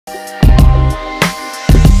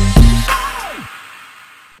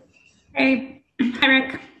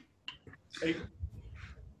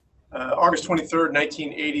August 23rd,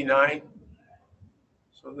 1989.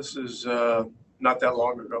 So this is not that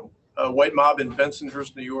long ago. A white mob in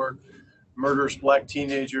Bensonhurst, New York, murders black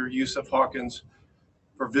teenager Yusuf Hawkins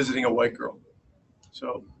for visiting a white girl.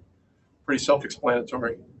 So pretty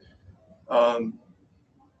self-explanatory.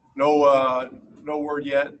 No word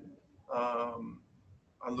yet on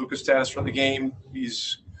Luka's status for the game.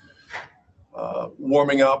 He's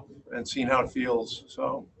warming up and seeing how it feels.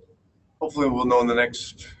 So hopefully we'll know in the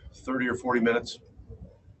next 30 or 40 minutes.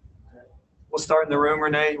 We'll start in the room,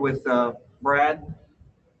 Renee, with Brad.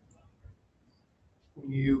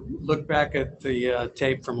 When you look back at the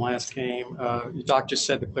tape from last game, Doc just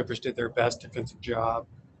said the Clippers did their best defensive job.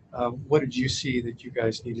 What did you see that you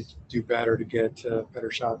guys needed to do better to get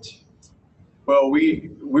better shots? Well,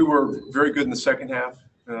 we were very good in the second half.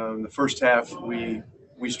 In the first half, we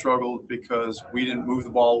struggled because we didn't move the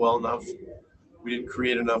ball well enough. We didn't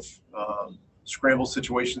create enough scramble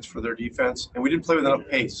situations for their defense, and we didn't play with enough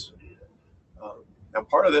pace. Now,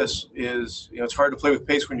 part of this is, it's hard to play with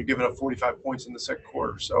pace when you're giving up 45 points in the second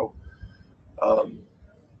quarter. So,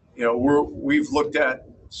 we've looked at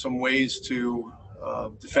some ways to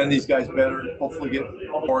defend these guys better, hopefully get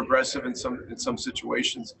more aggressive in some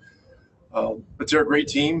situations. But they're a great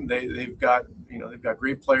team. They've got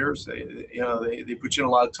great players. They put you in a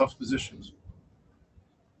lot of tough positions.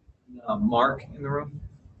 Mark in the room.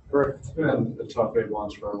 Rick, it's been a tough 8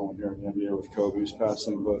 months for everyone here in the NBA with Kobe's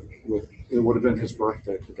passing, but it would have been his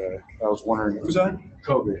birthday today. I was wondering. Who's that?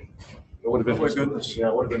 Kobe. It would have been. Oh my goodness. Yeah,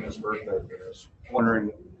 it would have been his birthday. I was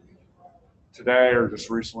wondering today or just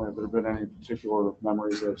recently, have there been any particular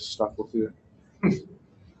memories that have stuck with you?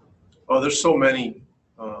 Oh, there's so many.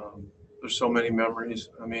 There's so many memories.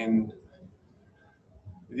 I mean,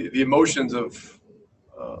 the emotions of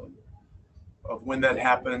when that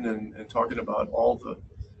happened and talking about all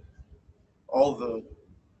the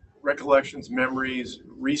recollections, memories,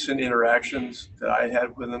 recent interactions that I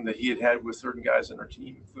had with him, that he had with certain guys in our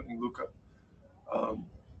team, including Luka.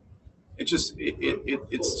 It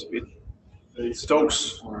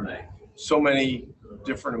stokes so many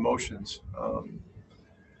different emotions.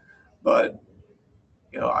 But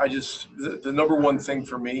the number one thing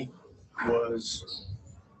for me was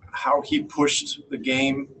how he pushed the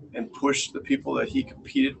game and pushed the people that he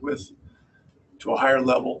competed with to a higher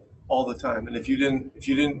level all the time. And if you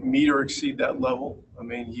didn't meet or exceed that level, I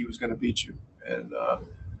mean, he was going to beat you. And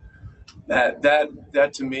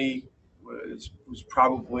that to me was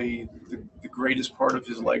probably the greatest part of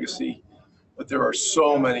his legacy. But there are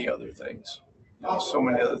so many other things,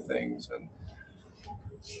 and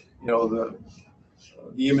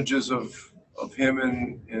the images of him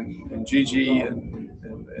and Gigi and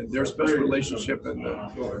their special relationship and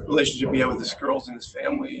the relationship he had with his girls and his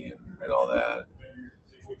family and all that.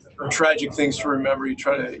 Tragic things to remember. You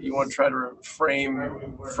want to try to frame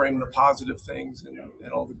the positive things and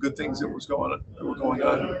all the good things that were going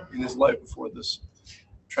on in his life before this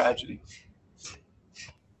tragedy.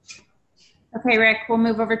 Okay, Rick, we'll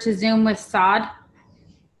move over to Zoom with Saad.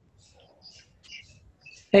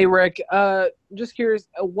 Hey, Rick, just curious,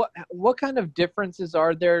 what kind of differences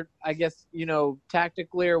are there, I guess,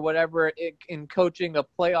 tactically or whatever, in coaching a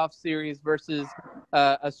playoff series versus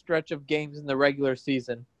a stretch of games in the regular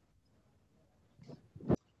season?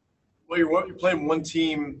 Well, you're playing one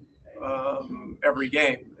team every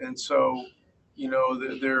game, and so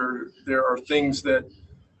there are things that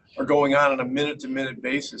are going on a minute-to-minute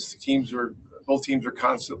basis. Both teams are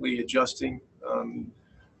constantly adjusting.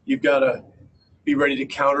 You've got to be ready to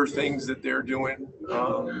counter things that they're doing.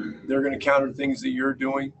 They're going to counter things that you're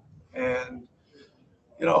doing, and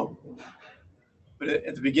but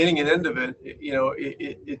at the beginning and end of it,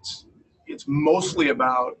 it's mostly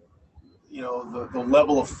about the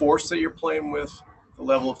level of force that you're playing with, the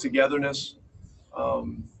level of togetherness,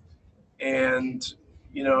 and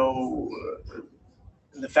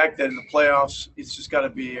the fact that in the playoffs, it's just got to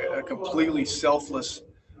be a completely selfless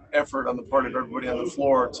effort on the part of everybody on the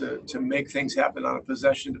floor to make things happen on a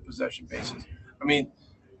possession-to-possession basis. I mean,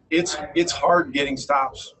 it's hard getting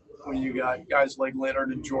stops when you got guys like Leonard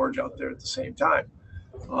and George out there at the same time.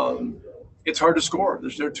 It's hard to score.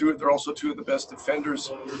 They're also two of the best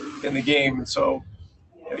defenders in the game, and so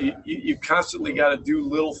you constantly got to do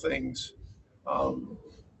little things, to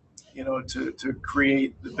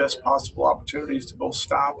create the best possible opportunities to both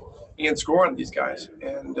stop and score on these guys.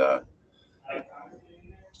 And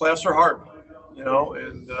playoffs are hard,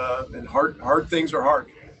 and hard things are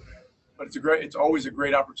hard, but it's always a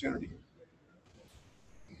great opportunity.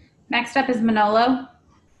 Next up is Manolo.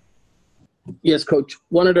 Yes, Coach.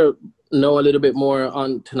 Wanted to know a little bit more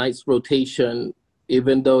on tonight's rotation.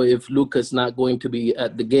 even though if Luka's not going to be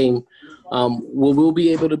at the game, will we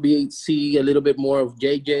be able to see a little bit more of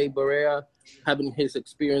JJ Barea having his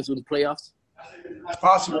experience in playoffs? It's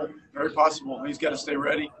possible, very possible. He's got to stay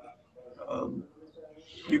ready.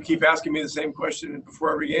 You keep asking me the same question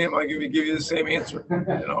before every game, I'm going to give you the same answer.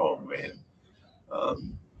 You know, man,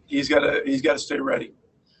 he's got to stay ready,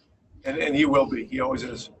 and he will be. He always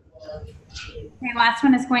is. Okay, last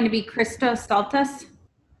one is going to be Christos Saltas.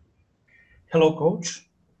 Hello, Coach.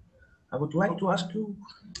 I would like to ask you,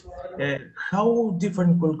 how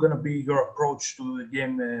different will gonna be your approach to the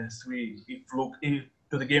game 3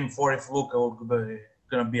 to the game 4 if Luka will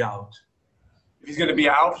gonna be out? If he's going to be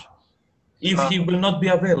out. If he will not be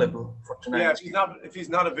available for tonight. Yeah, if he's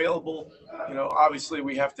not available, you know, obviously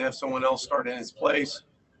we have to have someone else start in his place.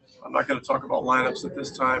 I'm not going to talk about lineups at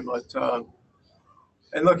this time, but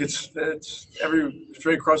and look, it's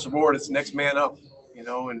straight across the board. It's next man up, you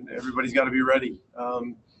know, and everybody's got to be ready.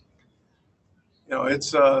 You know,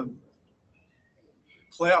 it's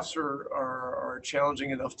playoffs are a challenging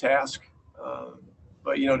enough task,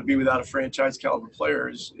 but you know, to be without a franchise caliber player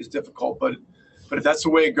is difficult. But if that's the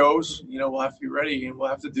way it goes, you know, we'll have to be ready, and we'll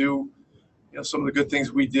have to do, you know, some of the good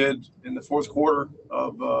things we did in the fourth quarter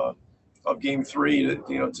of Game 3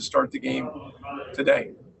 to start the game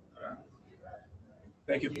today.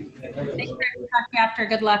 Thank you. Thanks, Rick. Talk to you after.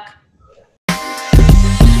 Good luck.